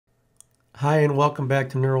Hi and welcome back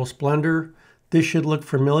to Neural Splendor. This should look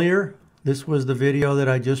familiar. This was the video that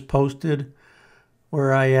I just posted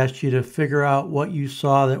where I asked you to figure out what you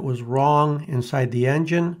saw that was wrong inside the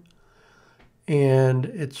engine. And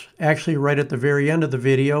it's actually right at the very end of the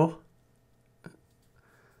video.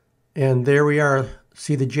 And there we are.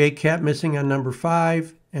 See the J cap missing on number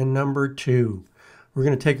 5 and number 2. We're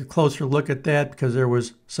going to take a closer look at that because there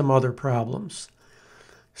was some other problems.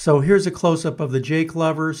 So here's a close-up of the Jake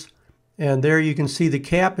levers. And there you can see the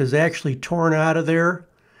cap is actually torn out of there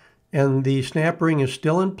and the snap ring is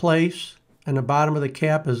still in place and the bottom of the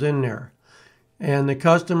cap is in there. And the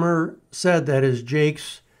customer said that his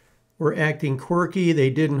Jakes were acting quirky.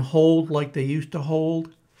 They didn't hold like they used to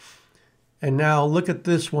hold. And now look at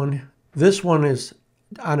this one. This one is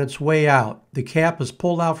on its way out. The cap is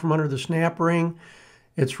pulled out from under the snap ring.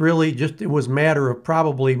 It's really just, it was a matter of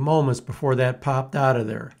probably moments before that popped out of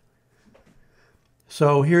there.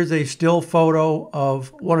 So here's a still photo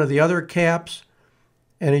of one of the other caps.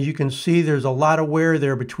 And as you can see, there's a lot of wear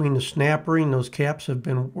there between the snap ring. Those caps have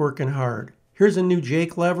been working hard. Here's a new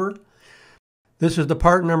Jake lever. This is the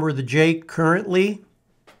part number of the Jake currently.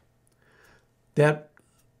 That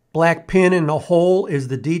black pin in the hole is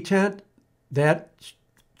the detent. That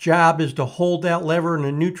job is to hold that lever in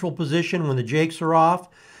a neutral position when the Jakes are off.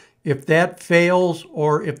 If that fails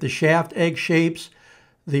or if the shaft egg shapes,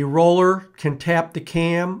 the roller can tap the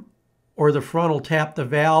cam or the front will tap the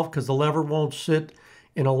valve because the lever won't sit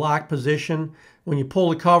in a lock position. When you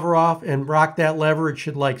pull the cover off and rock that lever, it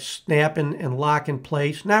should like snap and lock in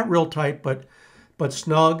place. Not real tight, but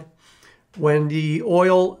snug. When the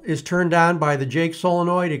oil is turned on by the Jake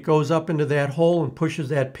solenoid, it goes up into that hole and pushes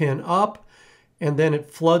that pin up. And then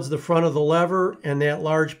it floods the front of the lever and that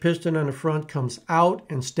large piston on the front comes out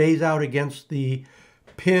and stays out against the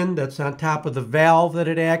pin that's on top of the valve that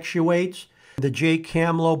it actuates. The Jake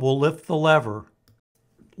cam lobe will lift the lever.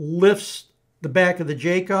 Lifts the back of the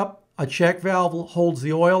Jake up. A check valve holds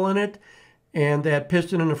the oil in it. And that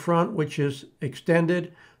piston in the front, which is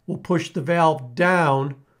extended, will push the valve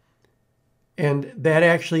down. And that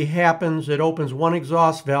actually happens. It opens one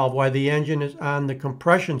exhaust valve while the engine is on the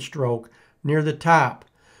compression stroke near the top.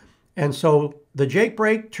 And so the Jake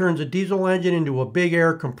brake turns a diesel engine into a big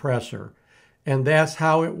air compressor. And that's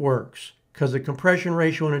how it works, because the compression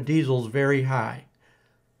ratio in a diesel is very high.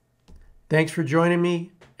 Thanks for joining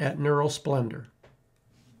me at Neural Splendor.